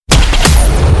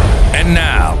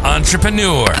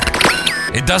entrepreneur.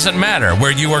 It doesn't matter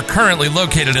where you are currently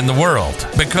located in the world,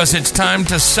 because it's time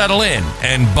to settle in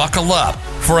and buckle up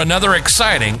for another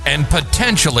exciting and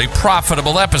potentially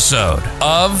profitable episode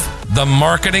of The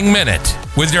Marketing Minute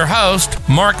with your host,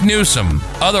 Mark Newsom,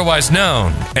 otherwise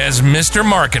known as Mr.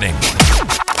 Marketing.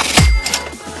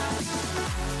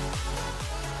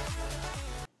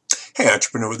 Hey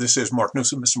entrepreneur, this is Mark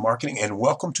Newsom, Mr. Marketing, and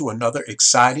welcome to another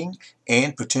exciting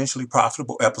and potentially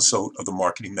profitable episode of The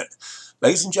Marketing Minute.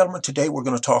 Ladies and gentlemen, today we're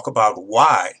going to talk about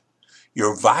why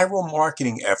your viral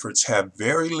marketing efforts have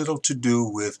very little to do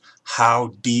with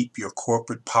how deep your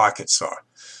corporate pockets are.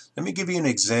 Let me give you an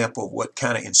example of what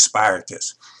kind of inspired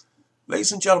this.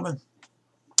 Ladies and gentlemen,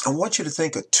 I want you to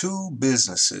think of two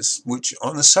businesses which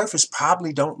on the surface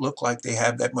probably don't look like they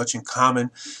have that much in common,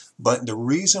 but the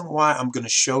reason why I'm going to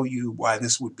show you why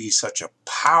this would be such a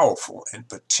powerful and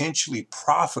potentially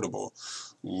profitable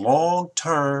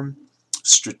long-term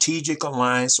strategic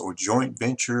alliance or joint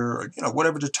venture, or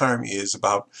whatever the term is,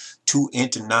 about two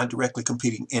non-directly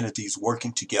competing entities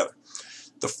working together.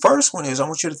 The first one is, I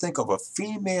want you to think of a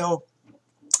female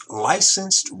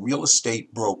licensed real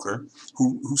estate broker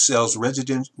who sells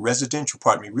residential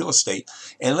real estate,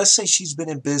 and let's say she's been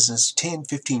in business 10,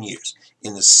 15 years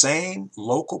in the same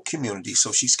local community,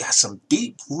 so she's got some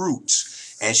deep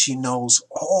roots and she knows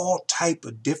all type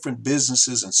of different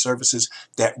businesses and services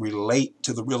that relate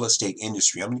to the real estate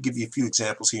industry. I'm going to give you a few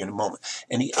examples here in a moment.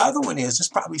 And the other one is, this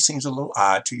probably seems a little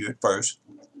odd to you at first,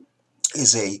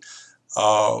 is a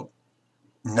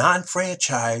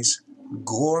non-franchise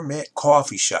gourmet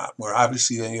coffee shop, where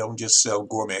obviously they don't just sell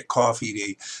gourmet coffee,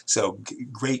 they sell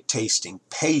great tasting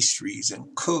pastries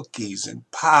and cookies and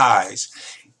pies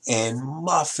and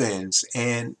muffins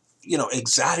and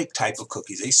exotic type of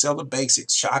cookies. They sell the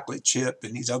basics, chocolate chip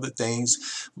and these other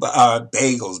things, but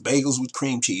bagels with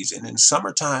cream cheese. And in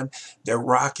summertime, they're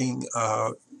rocking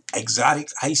exotic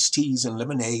iced teas and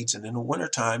lemonades. And in the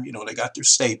wintertime, they got their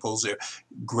staples. They're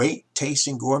great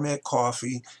tasting gourmet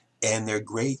coffee and they're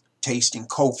great tasting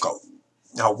cocoa.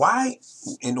 Now, why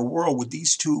in the world would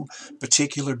these two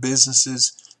particular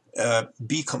businesses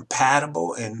be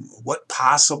compatible, and what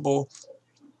possible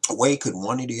way could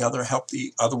one or the other help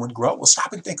the other one grow? Well,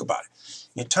 stop and think about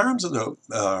it. In terms of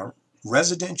the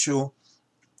residential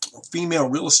female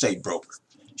real estate broker,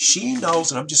 she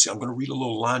knows, and I'm going to read a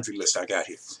little laundry list I got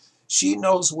here. She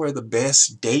knows where the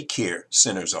best daycare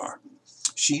centers are.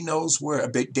 She knows where a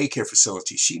big daycare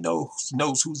facility. She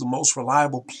knows who the most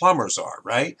reliable plumbers are,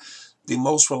 right? The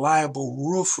most reliable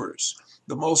roofers,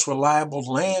 the most reliable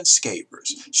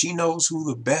landscapers. She knows who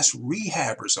the best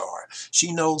rehabbers are.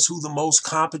 She knows who the most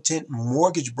competent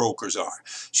mortgage brokers are.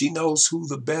 She knows who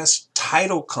the best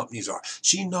title companies are.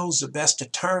 She knows the best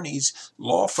attorneys,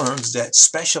 law firms that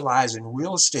specialize in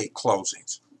real estate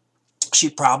closings. She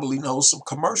probably knows some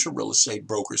commercial real estate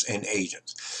brokers and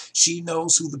agents. She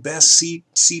knows who the best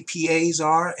CPAs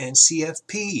are and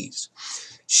CFPs.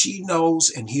 She knows,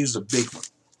 and here's the big one,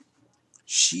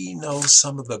 she knows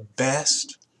some of the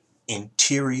best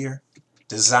interior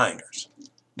designers.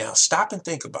 Now, stop and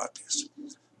think about this.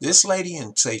 This lady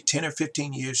in, say, 10 or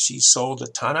 15 years, she sold a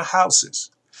ton of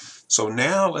houses. So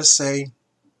now, let's say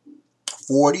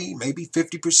 40, maybe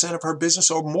 50% of her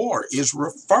business or more is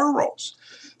referrals.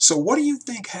 So what do you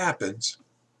think happens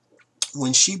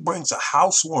when she brings a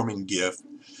housewarming gift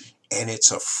and it's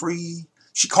a free,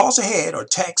 she calls ahead or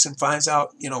texts and finds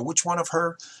out, which one of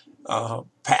her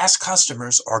past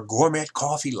customers are gourmet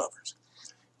coffee lovers.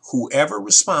 Whoever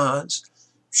responds,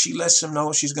 she lets them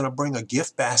know she's going to bring a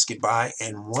gift basket by,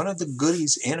 and one of the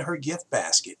goodies in her gift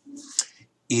basket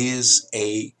is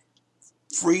a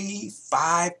free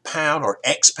 5-pound or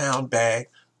X-pound bag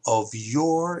of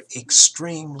your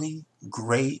extremely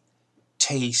great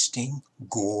tasting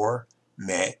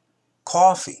gourmet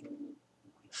coffee.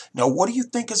 Now, what do you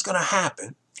think is going to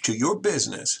happen to your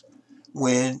business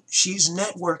when she's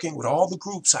networking with all the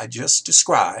groups I just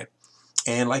described?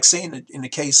 And like say in the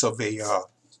case of a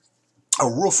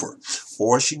roofer,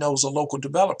 or she knows a local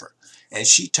developer, and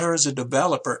she turns the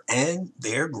developer and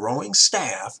their growing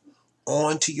staff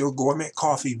onto your gourmet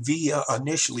coffee via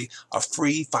initially a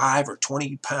free 5 or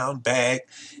 20-pound bag,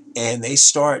 and they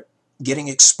start getting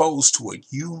exposed to it.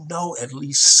 At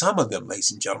least some of them,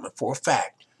 ladies and gentlemen, for a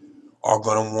fact, are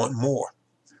going to want more,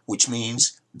 which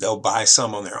means they'll buy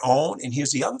some on their own. And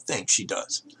here's the other thing she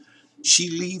does. She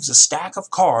leaves a stack of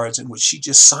cards in which she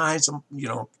just signs them,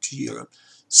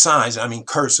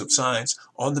 cursive signs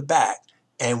on the back.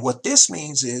 And what this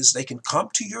means is they can come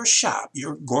to your shop,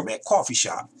 your gourmet coffee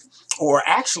shop, or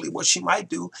actually what she might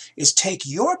do is take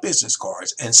your business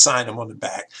cards and sign them on the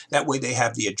back. That way they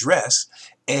have the address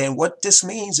And what this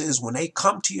means is when they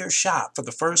come to your shop for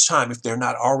the first time, if they're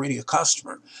not already a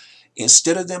customer,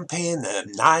 instead of them paying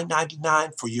the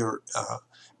 $9.99 for your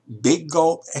big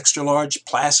gulp, extra large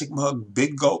plastic mug,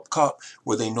 big gulp cup,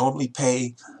 where they normally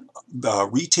pay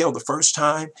retail the first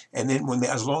time, and then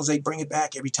as long as they bring it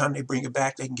back, every time they bring it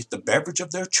back, they can get the beverage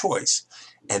of their choice,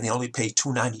 and they only pay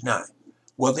 $2.99.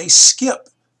 Well, they skip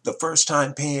the first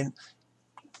time paying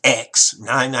X,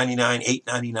 $9.99,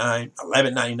 $8.99,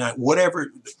 $11.99,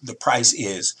 whatever the price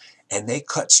is, and they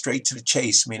cut straight to the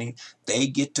chase, meaning they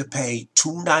get to pay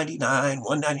 $2.99,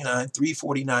 $1.99,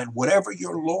 $3.49, whatever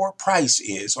your lower price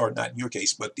is, or not in your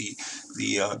case, but the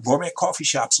gourmet coffee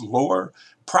shop's lower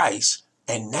price,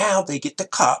 and now they get the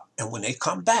cup, and when they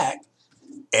come back,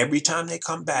 every time they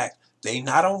come back, they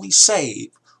not only save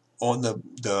on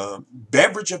the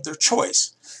beverage of their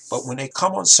choice, but when they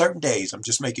come on certain days, I'm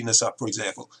just making this up, for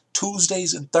example,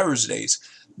 Tuesdays and Thursdays,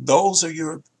 those are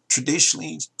your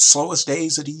traditionally slowest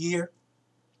days of the year,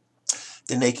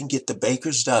 then they can get the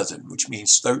baker's dozen, which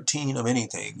means 13 of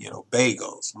anything,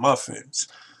 bagels, muffins,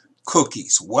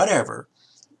 cookies, whatever,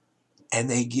 and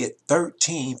they get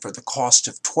 13 for the cost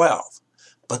of 12.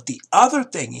 But the other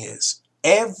thing is,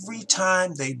 every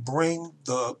time they bring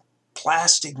the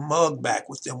plastic mug back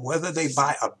with them, whether they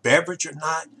buy a beverage or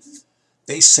not,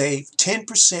 they save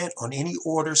 10% on any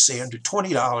order, say under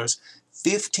 $20,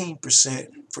 15%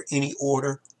 for any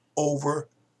order over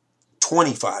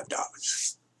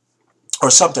 $25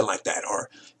 or something like that. Or,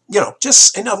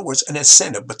 just in other words, an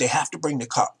incentive, but they have to bring the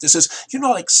cup. This is,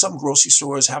 like some grocery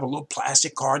stores have a little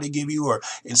plastic card they give you,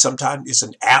 and sometimes it's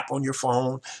an app on your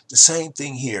phone. The same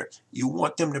thing here. You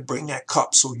want them to bring that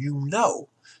cup so you know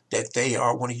that they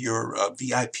are one of your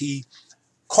VIP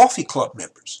coffee club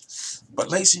members. But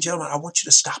ladies and gentlemen, I want you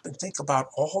to stop and think about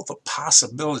all the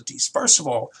possibilities. First of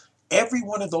all, every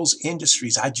one of those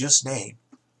industries I just named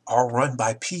are run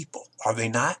by people, are they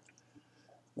not?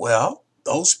 Well,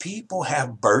 those people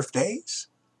have birthdays,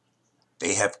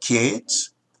 they have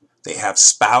kids, they have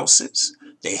spouses,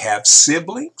 they have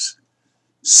siblings.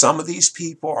 Some of these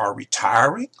people are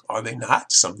retiring, are they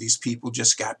not? Some of these people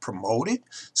just got promoted.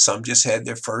 Some just had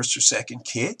their first or second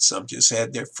kid. Some just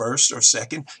had their first or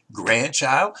second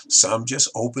grandchild. Some just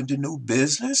opened a new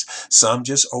business. Some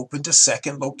just opened a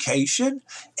second location,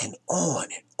 and on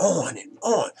and on and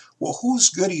on. Well, whose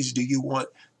goodies do you want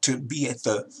to be at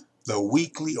the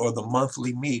weekly or the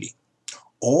monthly meeting?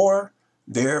 Or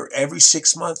their every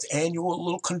 6-month annual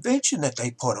little convention that they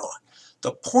put on?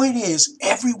 The point is,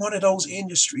 every one of those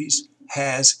industries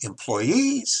has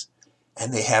employees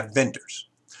and they have vendors.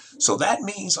 So that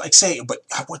means, but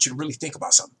I want you to really think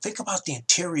about something. Think about the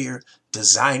interior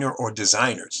designer or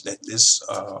designers that this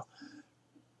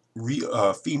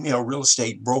female real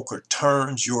estate broker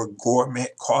turns your gourmet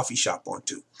coffee shop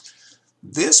onto.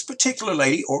 This particular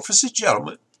lady, or if it's a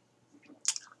gentleman,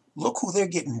 look who they're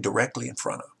getting directly in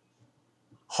front of.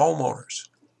 Homeowners,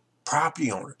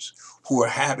 property owners who are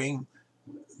having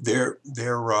their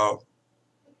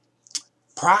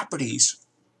properties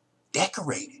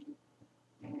decorated.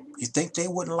 You think they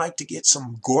wouldn't like to get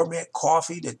some gourmet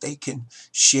coffee that they can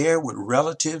share with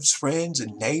relatives, friends,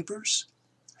 and neighbors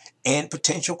and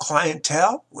potential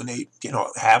clientele when they,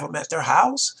 have them at their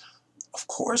house? Of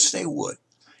course they would.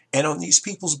 And on these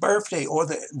people's birthday or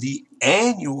the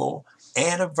annual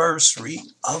anniversary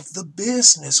of the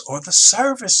business or the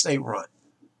service they run.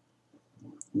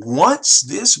 Once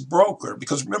this broker,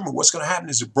 because remember what's going to happen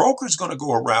is the broker is going to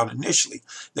go around initially.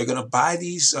 They're going to buy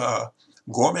these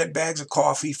gourmet bags of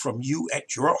coffee from you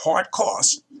at your hard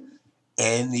cost.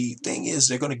 And the thing is,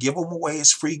 they're going to give them away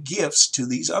as free gifts to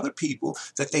these other people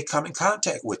that they come in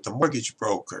contact with, the mortgage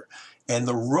broker and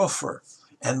the roofer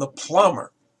and the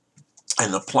plumber.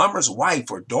 And the plumber's wife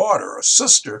or daughter or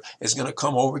sister is going to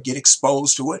come over, get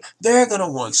exposed to it. They're going to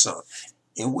want some.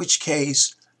 In which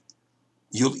case,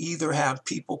 you'll either have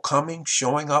people coming,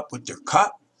 showing up with their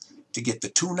cup to get the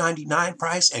 $2.99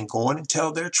 price and going and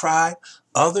tell their tribe.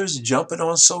 Others jumping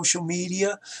on social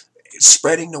media,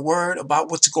 spreading the word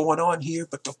about what's going on here.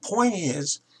 But the point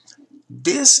is,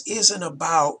 this isn't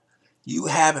about you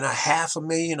having a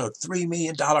 $500,000 or $3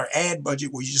 million ad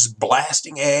budget where you're just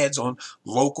blasting ads on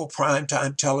local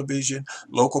primetime television,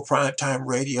 local primetime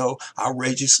radio,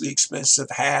 outrageously expensive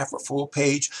half or full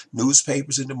page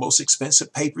newspapers in the most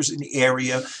expensive papers in the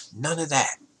area. None of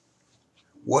that.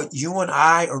 What you and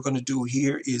I are going to do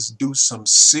here is do some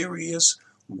serious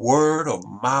word of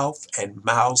mouth and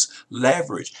mouse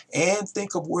leverage. And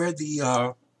think of where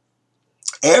the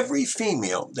every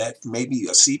female that may be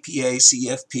a CPA,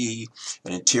 CFP,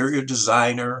 an interior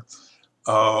designer,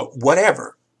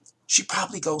 whatever, she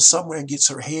probably goes somewhere and gets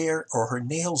her hair or her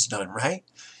nails done, right?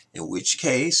 in which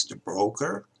case the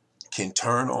broker can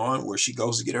turn on where she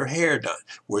goes to get her hair done,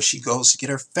 where she goes to get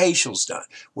her facials done,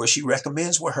 where she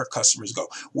recommends where her customers go,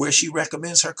 where she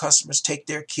recommends her customers take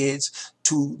their kids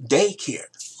to daycare.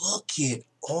 Look at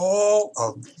all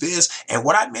of this. And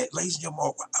what I meant, ladies and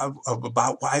gentlemen,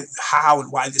 about how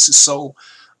and why this is so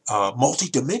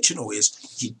multidimensional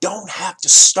is you don't have to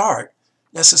start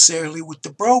necessarily with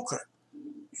the broker.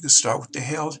 You can start with the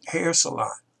hair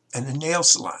salon and the nail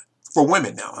salon. For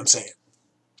women now, I'm saying.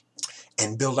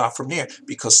 And build out from there.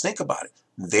 Because think about it.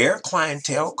 Their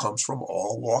clientele comes from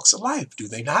all walks of life, do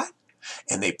they not?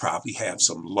 And they probably have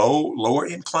some lower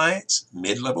end clients,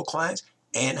 mid-level clients,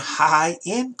 and high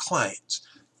end clients.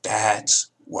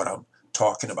 That's what I'm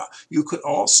talking about. You could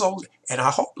also, and I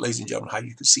hope, ladies and gentlemen, how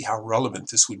you can see how relevant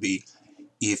this would be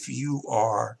if you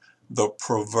are the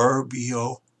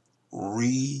proverbial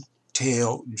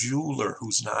retail jeweler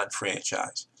who's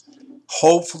non-franchised.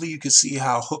 Hopefully you can see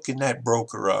how hooking that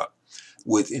broker up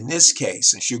with, in this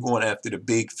case, since you're going after the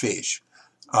big fish,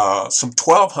 some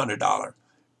 $1,200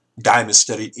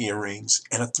 diamond-studded earrings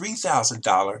and a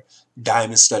 $3,000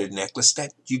 diamond-studded necklace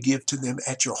that you give to them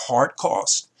at your hard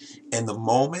cost. And the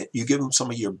moment you give them some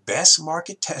of your best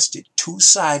market-tested,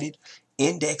 two-sided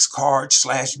index cards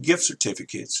 / gift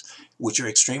certificates, which are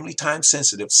extremely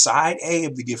time-sensitive. Side A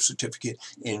of the gift certificate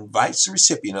invites the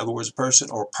recipient, in other words, a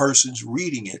person or persons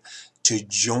reading it, to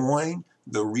join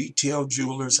the retail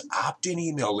jeweler's opt-in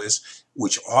email list,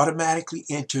 which automatically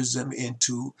enters them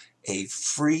into a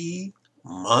free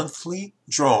monthly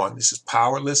drawing. This is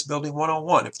Power List Building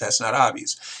 101, if that's not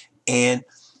obvious. And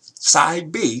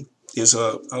side B is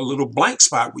a little blank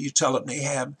spot where you tell them they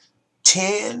have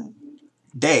 10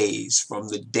 days from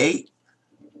the date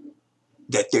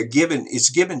that it's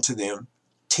given to them,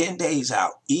 10 days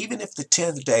out. Even if the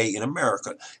 10th day in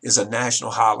America is a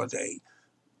national holiday,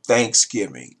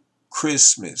 Thanksgiving,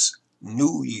 Christmas,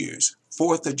 New Year's,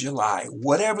 4th of July,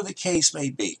 whatever the case may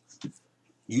be,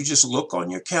 you just look on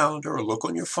your calendar or look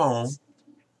on your phone.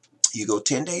 You go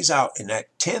 10 days out, and that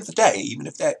 10th day, even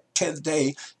if that 10th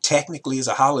day technically is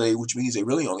a holiday, which means they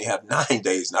really only have 9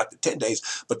 days, not the 10 days.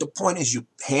 But the point is you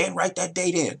handwrite that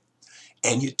date in,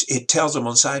 and it tells them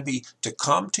on side B to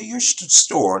come to your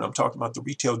store, and I'm talking about the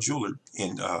retail jeweler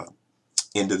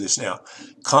into this now.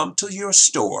 Come to your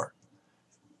store.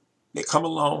 They come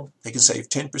along, they can save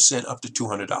 10% up to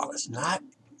 $200. Not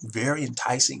very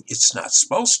enticing. It's not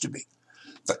supposed to be.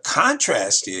 The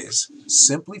contrast is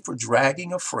simply for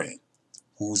dragging a friend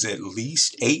who's at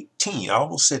least 18. I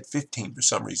almost said 15 for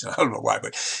some reason. I don't know why,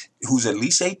 but who's at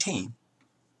least 18.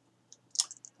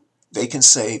 They can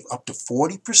save up to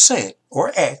 40%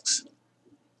 or X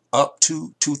up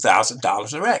to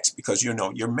 $2,000 or X, because you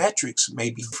know your metrics may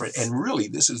be different. And really,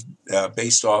 this is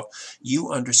based off you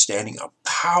understanding a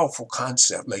powerful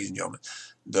concept, ladies and gentlemen,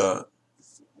 the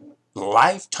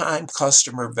lifetime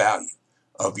customer value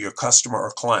of your customer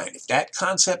or client. If that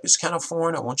concept is kind of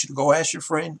foreign, I want you to go ask your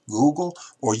friend, Google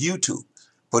or YouTube.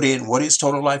 Put in what is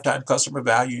total lifetime customer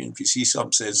value. And if you see something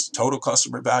that says total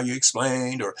customer value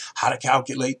explained or how to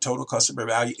calculate total customer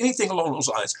value, anything along those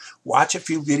lines, watch a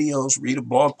few videos, read a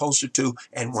blog post or two,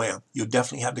 and wham, you'll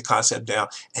definitely have the concept down,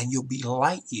 and you'll be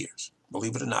light years,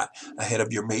 believe it or not, ahead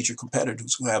of your major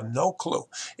competitors who have no clue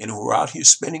and who are out here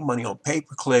spending money on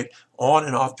pay-per-click, on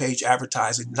and off page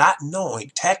advertising, not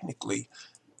knowing technically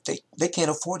they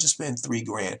can't afford to spend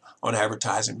 $3,000 on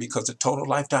advertising, because the total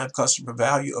lifetime customer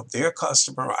value of their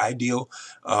customer or ideal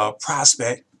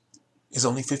prospect is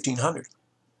only $1,500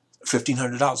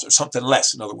 or something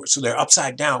less, in other words. So they're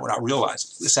upside down without realizing.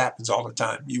 This happens all the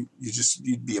time.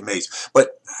 You'd be amazed.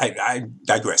 But I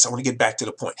digress. I want to get back to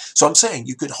the point. So I'm saying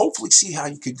you could hopefully see how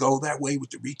you could go that way with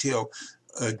the retail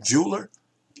jeweler,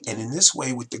 and in this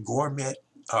way with the gourmet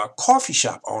coffee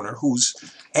shop owner who's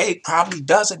probably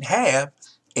doesn't have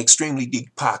extremely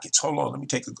deep pockets. Hold on, let me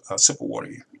take a sip of water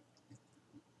here.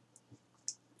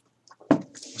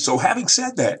 So having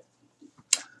said that,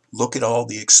 look at all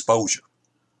the exposure.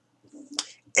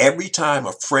 Every time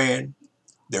a friend,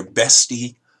 their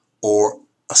bestie, or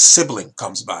a sibling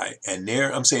comes by, and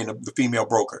I'm saying the female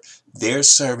broker, they're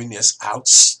serving this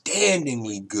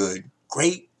outstandingly good,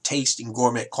 great tasting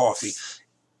gourmet coffee.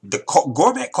 The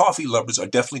gourmet coffee lovers are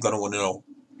definitely going to want to know,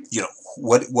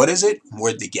 what is it?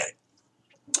 Where'd they get it?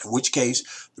 In which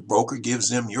case, the broker gives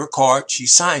them your card, she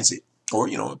signs it. Or,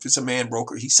 if it's a man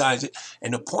broker, he signs it.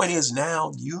 And the point is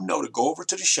now, to go over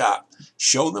to the shop,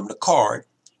 show them the card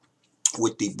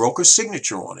with the broker's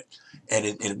signature on it. And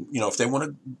if they want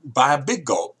to buy a big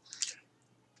gulp,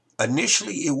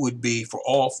 initially it would be for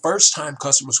all first-time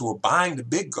customers who are buying the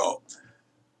big gulp.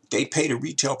 They pay the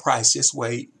retail price this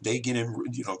way. They get in,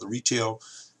 the retail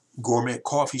gourmet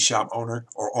coffee shop owner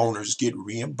or owners get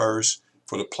reimbursed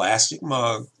for the plastic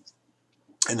mug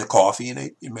and the coffee, and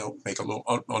they make a little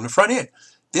on the front end.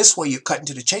 This way you're cutting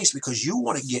to the chase because you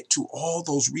want to get to all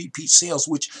those repeat sales,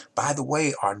 which, by the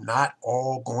way, are not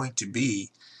all going to be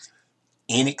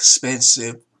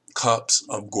inexpensive cups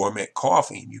of gourmet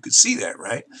coffee. And you can see that,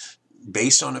 right?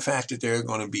 Based on the fact that there are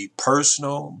going to be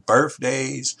personal,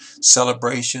 birthdays,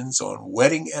 celebrations on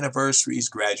wedding anniversaries,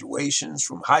 graduations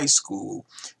from high school,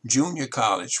 junior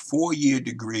college, 4-year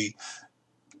degree,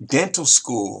 dental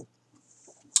school,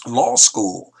 law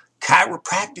school,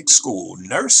 chiropractic school,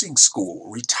 nursing school,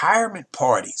 retirement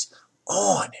parties,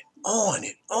 on and on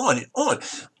and on and on.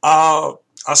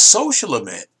 A social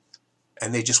event,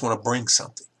 and they just want to bring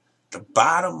something. The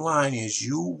bottom line is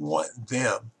you want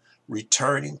them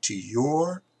returning to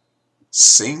your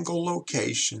single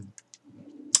location,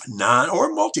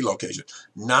 or multi-location,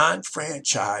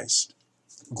 non-franchised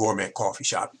gourmet coffee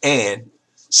shop, and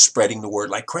spreading the word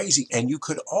like crazy. And you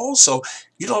could also,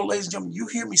 ladies and gentlemen, you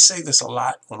hear me say this a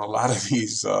lot on a lot of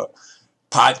these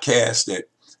podcasts, that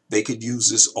they could use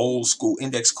this old school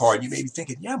index card. You may be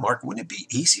thinking, yeah, Mark, wouldn't it be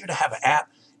easier to have an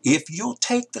app? If you'll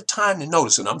take the time to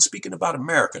notice, and I'm speaking about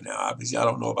America now, obviously I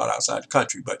don't know about outside the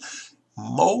country, but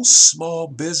most small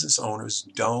business owners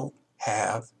don't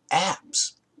have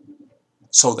apps.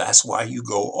 So that's why you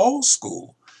go old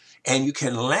school. And you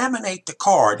can laminate the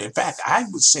card. In fact, I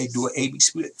would say do an A/B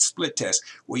split test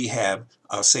where you have,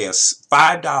 say, a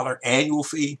 $5 annual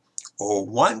fee or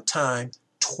one-time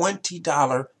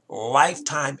 $20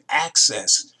 lifetime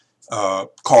access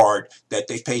card that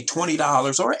they pay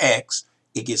 $20 or X.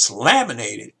 It gets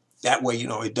laminated. That way,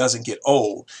 it doesn't get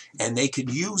old. And they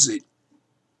could use it.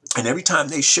 And every time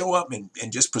they show up and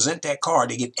just present that card,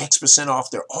 they get X%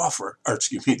 off their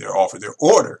their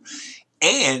order.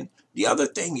 And the other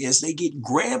thing is they get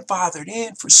grandfathered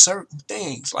in for certain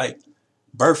things like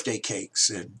birthday cakes.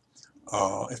 And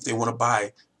if they want to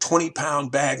buy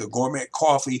 20-pound bag of gourmet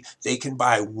coffee, they can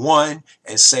buy one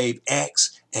and save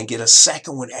X and get a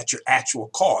second one at your actual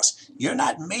cost. You're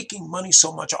not making money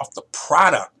so much off the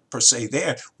product per se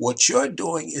there. What you're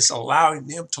doing is allowing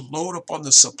them to load up on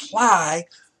the supply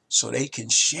so they can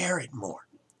share it more.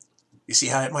 You see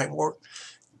how it might work?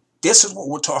 This is what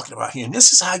we're talking about here. And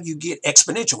this is how you get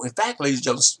exponential. In fact, ladies and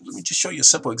gentlemen, let me just show you a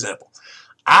simple example.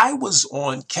 I was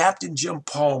on Captain Jim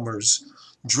Palmer's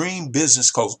Dream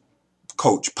Business Coach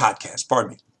podcast,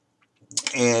 pardon me.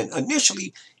 And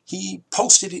initially, he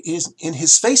posted it in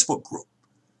his Facebook group.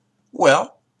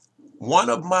 Well, one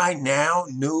of my now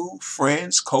new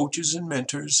friends, coaches, and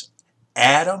mentors,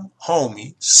 Adam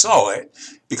Homey, saw it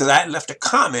because I had left a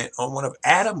comment on one of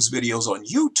Adam's videos on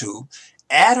YouTube.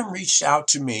 Adam reached out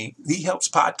to me. He helps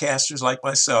podcasters like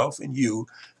myself and you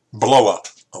blow up,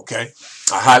 okay?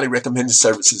 I highly recommend his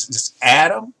services. It's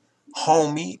Adam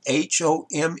Homey,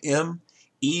 Hommey.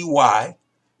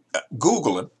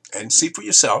 Google him and see for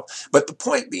yourself. But the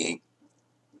point being,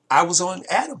 I was on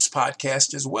Adam's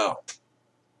podcast as well.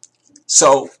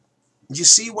 So you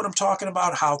see what I'm talking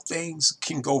about, how things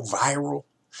can go viral.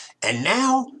 And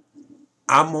now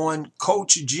I'm on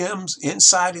Coach Jim's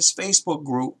inside his Facebook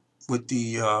group with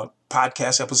the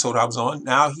podcast episode I was on.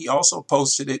 Now he also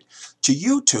posted it to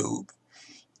YouTube.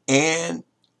 And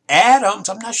Adams,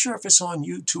 I'm not sure if it's on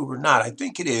YouTube or not. I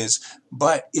think it is,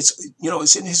 but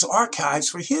it's in his archives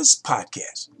for his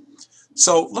podcast.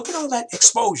 So look at all that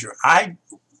exposure. I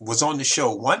was on the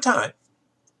show one time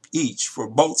each for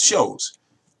both shows,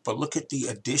 but look at the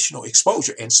additional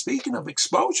exposure. And speaking of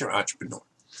exposure, entrepreneur,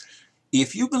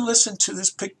 if you've been listening to this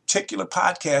particular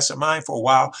podcast of mine for a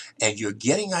while and you're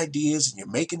getting ideas and you're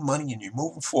making money and you're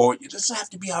moving forward, it doesn't have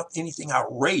to be anything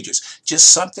outrageous, just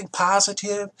something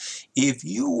positive. If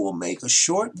you will make a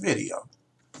short video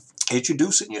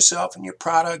introducing yourself and your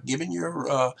product, giving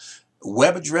your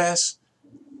web address,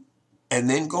 and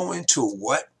then go into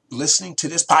what listening to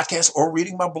this podcast or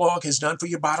reading my blog has done for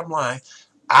your bottom line,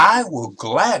 I will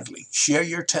gladly share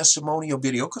your testimonial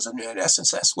video, because in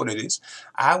essence, that's what it is.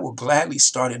 I will gladly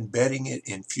start embedding it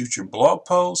in future blog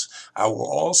posts. I will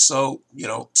also,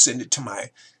 send it to my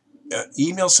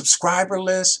email subscriber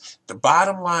list. The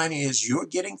bottom line is you're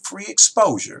getting free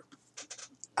exposure.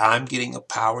 I'm getting a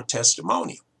power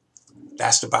testimonial.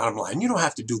 That's the bottom line. You don't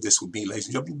have to do this with me, ladies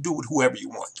and gentlemen. You can do it with whoever you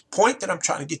want. The point that I'm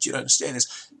trying to get you to understand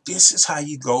is this is how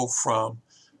you go from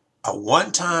a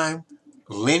one-time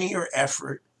linear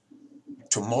effort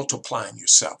to multiplying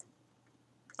yourself.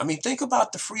 I mean, think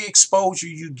about the free exposure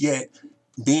you get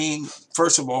being,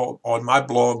 first of all, on my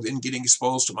blog, then getting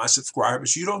exposed to my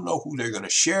subscribers. You don't know who they're going to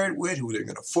share it with, who they're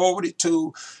going to forward it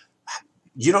to.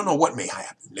 You don't know what may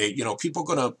happen. People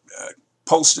are going to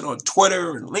post it on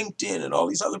Twitter and LinkedIn and all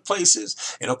these other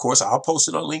places. And of course, I'll post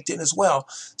it on LinkedIn as well.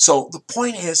 So the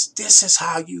point is, this is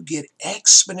how you get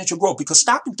exponential growth. Because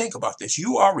stop and think about this.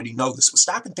 You already know this, but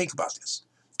stop and think about this.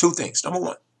 Two things. Number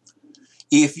one,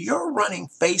 if you're running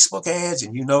Facebook ads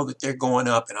and you know that they're going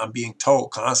up, and I'm being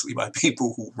told constantly by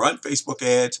people who run Facebook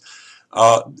ads,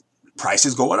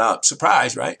 prices going up.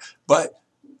 Surprise, right? But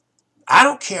I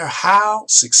don't care how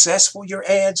successful your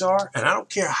ads are, and I don't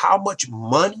care how much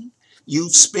money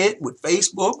you've spent with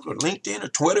Facebook or LinkedIn or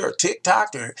Twitter or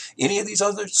TikTok or any of these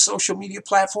other social media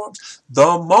platforms.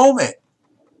 The moment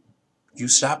you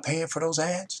stop paying for those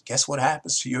ads, guess what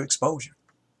happens to your exposure?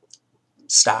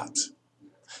 Stops.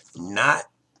 Not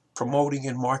promoting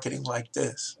and marketing like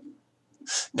this.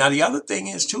 Now, the other thing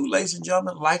is too, ladies and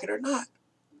gentlemen, like it or not,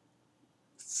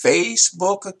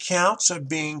 Facebook accounts are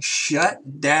being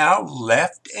shut down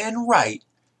left and right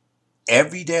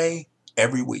every day,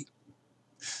 every week.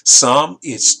 Some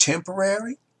it's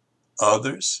temporary,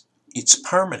 others it's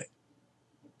permanent.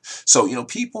 So,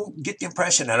 people get the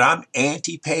impression that I'm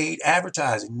anti-paid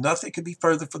advertising. Nothing could be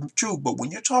further from the truth. But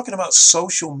when you're talking about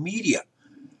social media,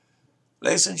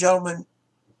 ladies and gentlemen,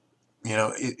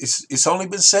 it's only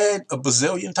been said a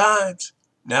bazillion times.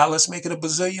 Now let's make it a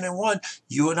bazillion and one.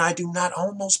 You and I do not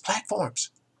own those platforms.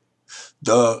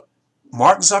 The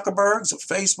Mark Zuckerbergs of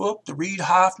Facebook, the Reid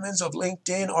Hoffmans of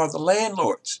LinkedIn are the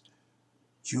landlords.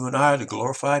 You and I are the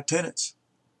glorified tenants.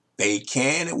 They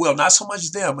can and will, not so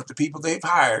much them, but the people they've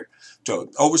hired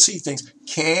to oversee things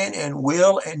can and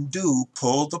will and do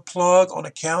pull the plug on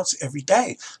accounts every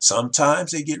day.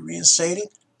 Sometimes they get reinstated,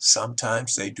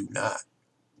 sometimes they do not.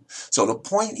 So the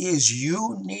point is,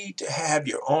 you need to have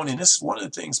your own, and this is one of the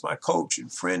things my coach and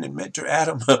friend and mentor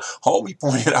Adam Homey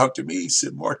pointed out to me. He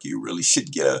said, Mark, you really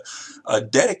should get a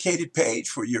dedicated page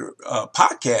for your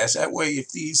podcast. That way,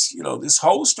 if these, this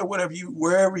host or whatever,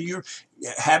 wherever you're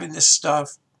having this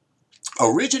stuff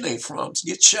originate from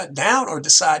get shut down or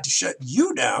decide to shut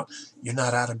you down, you're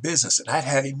not out of business. And that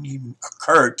hadn't even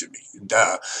occurred to me. And,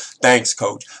 thanks,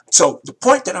 Coach. So the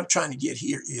point that I'm trying to get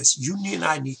here is you and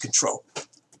I need control.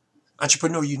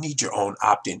 Entrepreneur, you need your own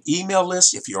opt-in email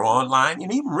list if you're online,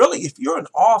 and even really if you're an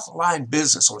offline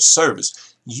business or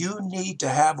service, you need to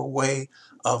have a way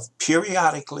of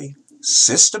periodically,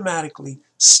 systematically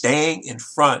staying in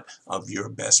front of your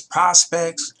best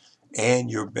prospects and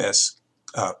your best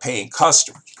paying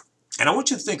customers. And I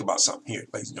want you to think about something here,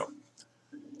 ladies and gentlemen.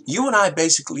 You and I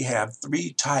basically have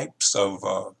three types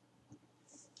of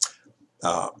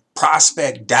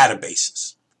prospect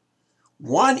databases.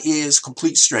 One is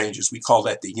complete strangers. We call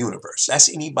that the universe. That's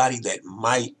anybody that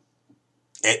might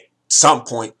at some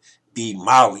point be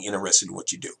mildly interested in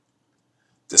what you do.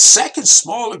 The second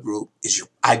smaller group is your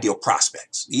ideal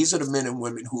prospects. These are the men and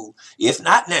women who, if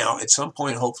not now, at some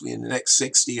point, hopefully in the next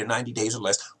 60 or 90 days or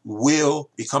less, will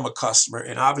become a customer.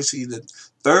 And obviously the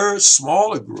third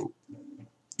smaller group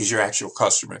is your actual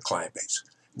customer and client base.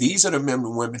 These are the men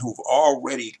and women who've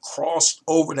already crossed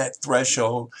over that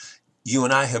threshold. You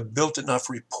and I have built enough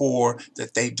rapport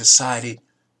that they've decided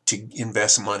to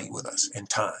invest money with us and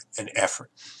time and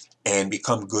effort and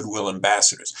become goodwill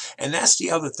ambassadors. And that's the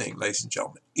other thing, ladies and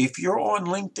gentlemen. If you're on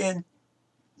LinkedIn,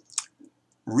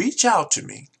 reach out to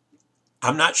me.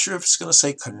 I'm not sure if it's going to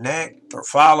say connect or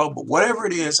follow, but whatever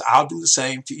it is, I'll do the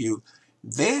same to you.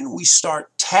 Then we start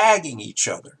tagging each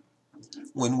other.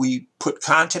 When we put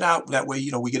content out, that way,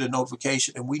 we get a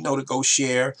notification and we know to go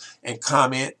share and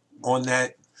comment on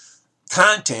that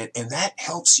content, and that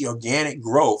helps the organic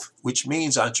growth, which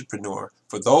means, entrepreneur,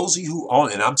 for those of you who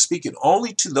own, and I'm speaking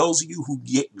only to those of you who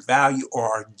get value or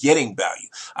are getting value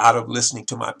out of listening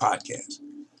to my podcast.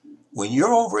 When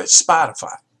you're over at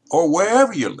Spotify or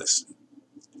wherever you're listening,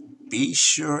 be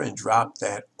sure and drop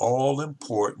that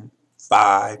all-important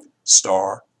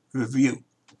 5-star review.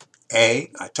 A,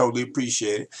 I totally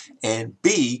appreciate it. And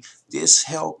B, this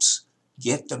helps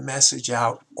get the message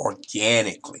out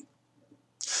organically.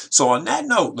 So on that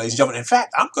note, ladies and gentlemen, in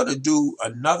fact, I'm going to do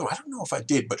another, I don't know if I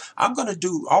did, but I'm going to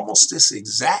do almost this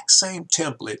exact same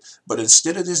template, but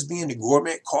instead of this being the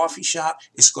gourmet coffee shop,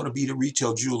 it's going to be the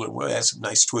retail jeweler, and we'll add some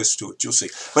nice twists to it. You'll see.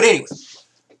 But anyway,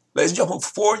 ladies and gentlemen,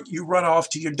 before you run off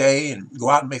to your day and go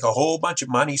out and make a whole bunch of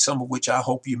money, some of which I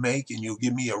hope you make, and you'll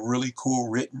give me a really cool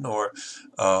written or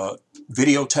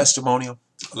video testimonial,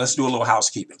 let's do a little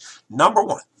housekeeping. Number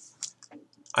one,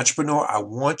 entrepreneur, I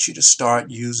want you to start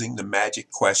using the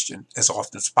magic question as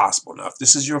often as possible. Now, if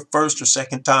this is your first or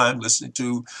second time listening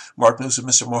to Mark Newsom,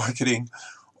 Mr. Marketing,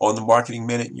 on the Marketing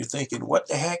Minute, and you're thinking, what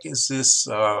the heck is this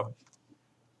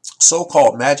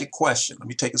so-called magic question? Let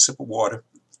me take a sip of water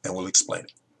and we'll explain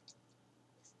it.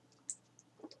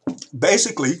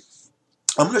 Basically,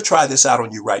 I'm going to try this out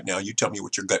on you right now. You tell me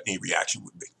what your gut knee reaction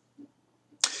would be.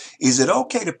 Is it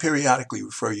okay to periodically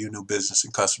refer you new business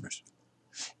and customers?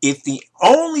 If the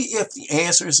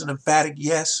answer is an emphatic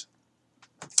yes,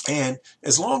 and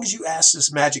as long as you ask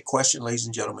this magic question, ladies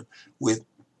and gentlemen, with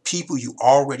people you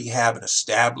already have an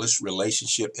established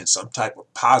relationship and some type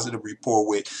of positive rapport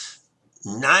with,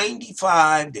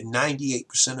 95 to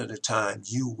 98% of the time,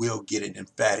 you will get an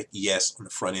emphatic yes on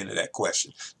the front end of that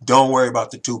question. Don't worry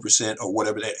about the 2% or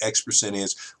whatever that X percent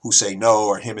is who say no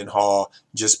or him and haw.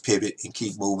 Just pivot and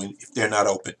keep moving if they're not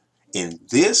open. In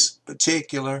this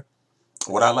particular,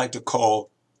 what I like to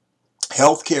call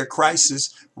healthcare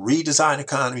crisis, redesign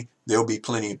economy, there'll be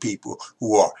plenty of people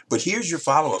who are. But here's your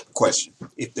follow-up question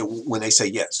when they say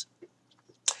yes.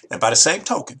 And by the same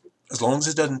token, as long as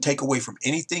it doesn't take away from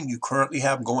anything you currently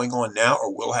have going on now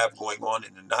or will have going on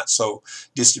in the not so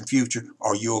distant future,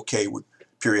 are you okay with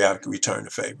periodic return to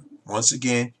favor? Once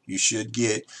again, you should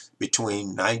get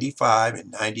between 95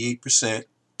 and 98%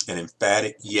 an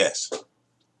emphatic yes.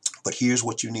 But here's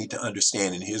what you need to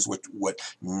understand, and here's what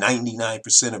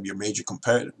 99% of your major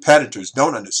competitors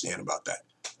don't understand about that.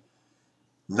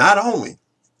 Not only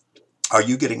are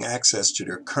you getting access to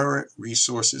their current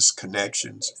resources,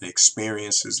 connections, and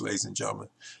experiences, ladies and gentlemen,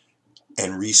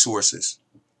 and resources,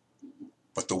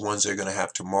 but the ones they're going to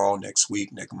have tomorrow, next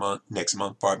week, next month, next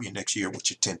year, which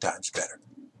are 10 times better.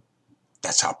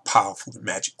 That's how powerful the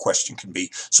magic question can be.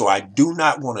 So I do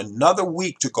not want another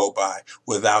week to go by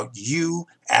without you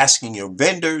asking your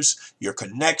vendors, your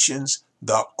connections,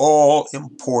 the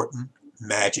all-important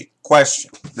magic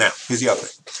question. Now, here's the other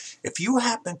thing. If you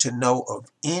happen to know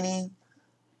of any,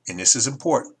 and this is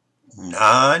important,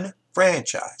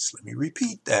 non-franchise, let me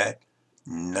repeat that,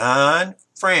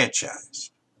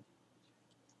 non-franchise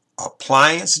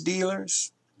appliance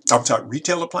dealers,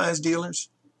 retail appliance dealers,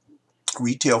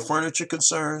 retail furniture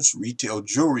concerns, retail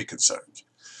jewelry concerns.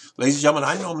 Ladies and gentlemen,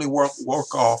 I normally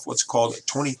work off what's called a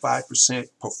 25%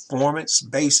 performance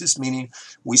basis, meaning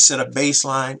we set a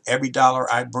baseline. Every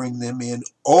dollar I bring them in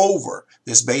over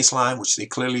this baseline, which they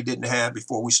clearly didn't have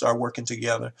before we start working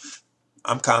together,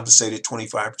 I'm compensated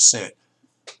 25%.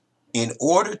 In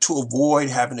order to avoid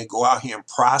having to go out here and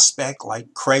prospect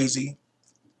like crazy,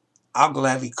 I'll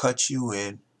gladly cut you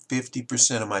in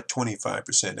 50% of my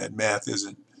 25%. That math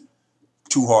isn't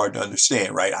too hard to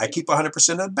understand, right? I keep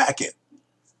 100% of the back end.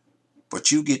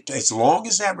 But you get, as long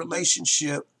as that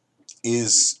relationship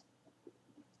is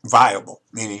viable,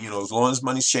 meaning, as long as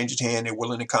money's changing hand, they're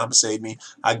willing to compensate me,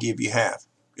 I give you half.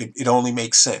 It only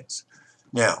makes sense.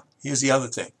 Now, here's the other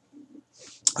thing.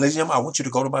 Ladies and gentlemen, I want you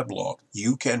to go to my blog,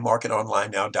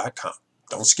 youcanmarketonlinenow.com.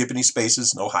 Don't skip any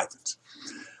spaces, no hyphens.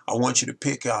 I want you to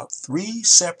pick out 3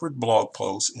 separate blog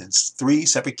posts in 3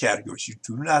 separate categories. You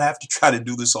do not have to try to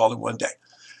do this all in one day.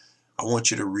 I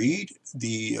want you to read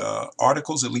the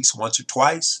articles at least once or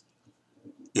twice.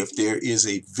 If there is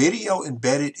a video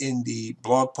embedded in the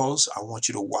blog post, I want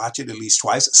you to watch it at least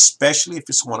twice, especially if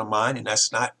it's one of mine, and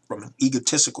that's not from an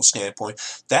egotistical standpoint.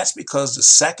 That's because the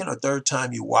second or third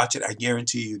time you watch it, I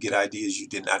guarantee you get ideas you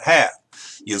did not have.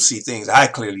 You'll see things I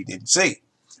clearly didn't see.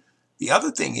 The other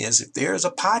thing is, if there's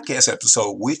a podcast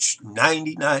episode, which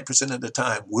 99% of the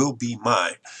time will be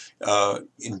mine,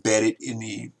 embedded in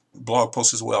the blog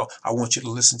post as well, I want you to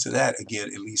listen to that again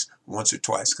at least once or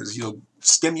twice, because you'll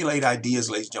stimulate ideas,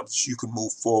 ladies and gentlemen, so you can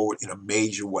move forward in a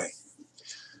major way.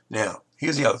 Now,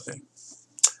 here's the other thing.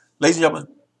 Ladies and gentlemen,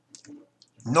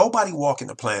 nobody walking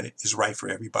the planet is right for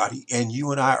everybody, and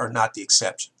you and I are not the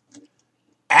exception.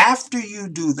 After you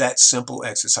do that simple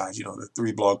exercise, the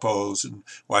 3 blog posts and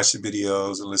watch the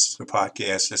videos and listen to the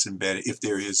podcast that's embedded, if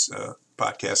there is a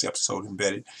podcast episode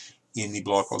embedded in the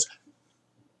blog post,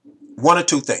 one or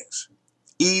 2 things.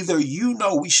 Either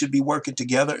we should be working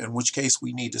together, in which case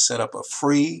we need to set up a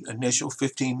free initial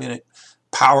 15-minute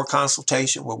power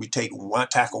consultation where we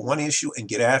tackle one issue and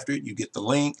get after it. You get the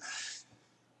link.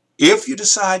 If you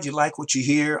decide you like what you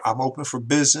hear, I'm open for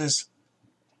business.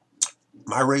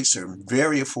 My rates are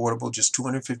very affordable, just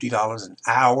 $250 an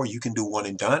hour. You can do one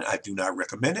and done. I do not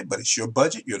recommend it, but it's your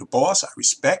budget. You're the boss. I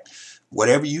respect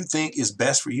whatever you think is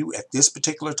best for you at this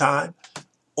particular time.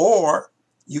 Or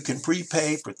you can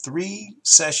prepay for 3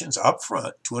 sessions up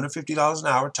front, $250 an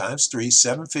hour times 3,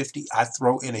 $750. I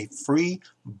throw in a free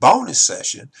bonus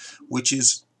session, which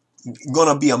is going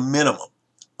to be a minimum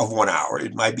of 1 hour.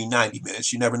 It might be 90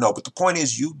 minutes. You never know. But the point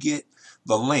is, you get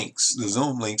the links, the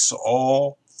Zoom links to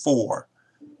all 4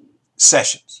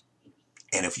 sessions.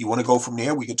 And if you want to go from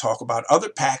there, we can talk about other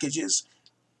packages,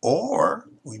 or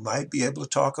we might be able to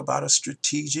talk about a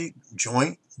strategic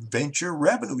joint venture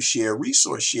revenue share,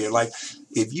 resource share. Like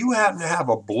if you happen to have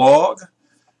a blog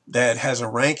that has a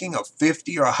ranking of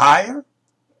 50 or higher,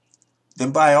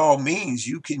 then by all means,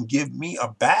 you can give me a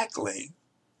backlink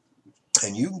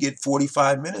and you can get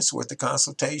 45 minutes worth of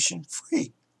consultation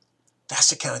free. That's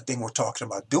the kind of thing we're talking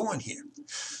about doing here.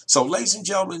 So, ladies and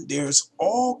gentlemen, there's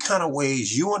all kind of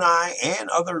ways you and I and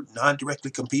other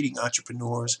non-directly competing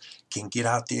entrepreneurs can get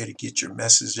out there to get your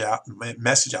message out, and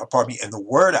the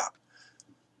word out,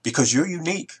 because you're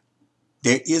unique.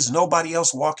 There is nobody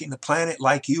else walking the planet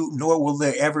like you, nor will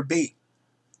there ever be.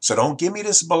 So don't give me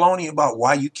this baloney about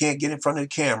why you can't get in front of the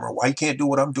camera, why you can't do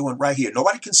what I'm doing right here.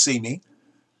 Nobody can see me.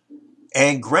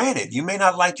 And granted, you may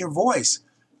not like your voice.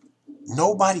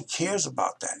 Nobody cares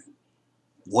about that.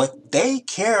 What they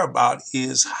care about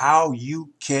is how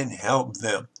you can help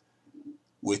them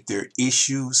with their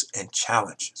issues and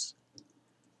challenges.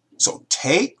 So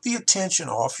take the attention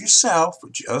off yourself for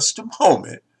just a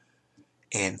moment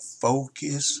and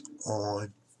focus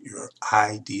on your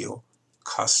ideal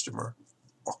customer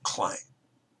or client,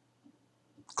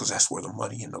 because that's where the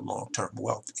money and the long-term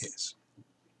wealth is.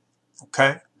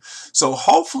 Okay? So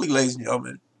hopefully, ladies and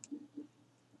gentlemen,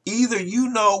 either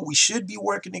we should be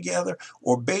working together,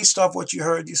 or based off what you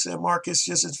heard, you said, Marcus,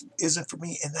 just isn't for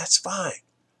me, and that's fine.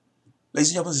 Ladies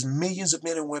and gentlemen, there's millions of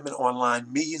men and women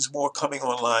online, millions more coming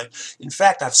online. In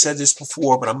fact, I've said this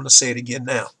before, but I'm going to say it again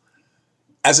now.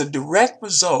 As a direct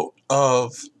result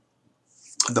of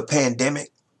the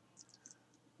pandemic,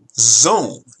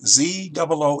 Zoom,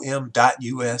 ZOOM.us,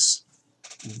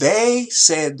 they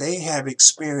said they have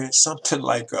experienced something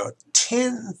like a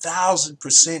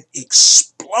 10,000%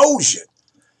 explosion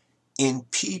in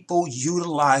people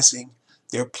utilizing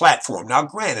their platform. Now,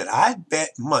 granted, I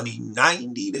bet money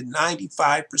 90 to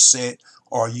 95%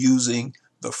 are using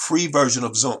the free version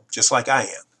of Zoom, just like I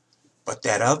am. But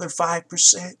that other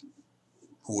 5%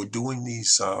 who are doing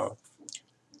these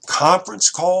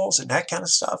conference calls and that kind of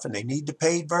stuff, and they need the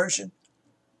paid version,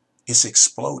 it's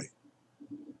exploded.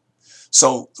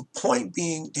 So the point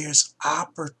being, there's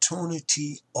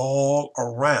opportunity all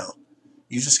around.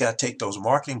 You just got to take those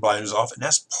marketing blinders off. And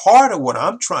that's part of what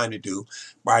I'm trying to do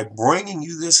by bringing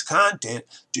you this content,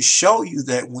 to show you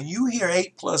that when you hear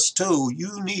 8 plus 2,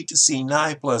 you need to see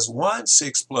 9 plus 1,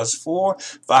 6 plus 4,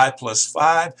 5 plus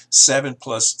 5, 7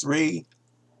 plus 3.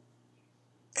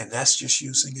 And that's just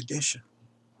using addition.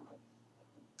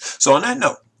 So on that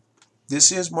note,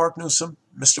 this is Mark Newsom,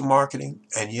 Mr. Marketing,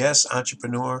 and yes,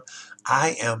 entrepreneur.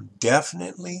 I am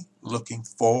definitely looking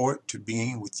forward to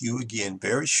being with you again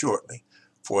very shortly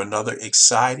for another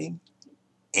exciting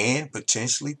and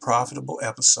potentially profitable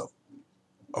episode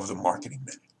of the Marketing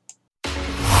Minute.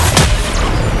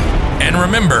 And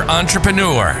remember,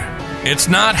 entrepreneur, it's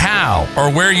not how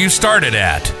or where you started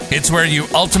at, it's where you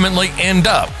ultimately end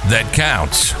up that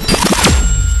counts.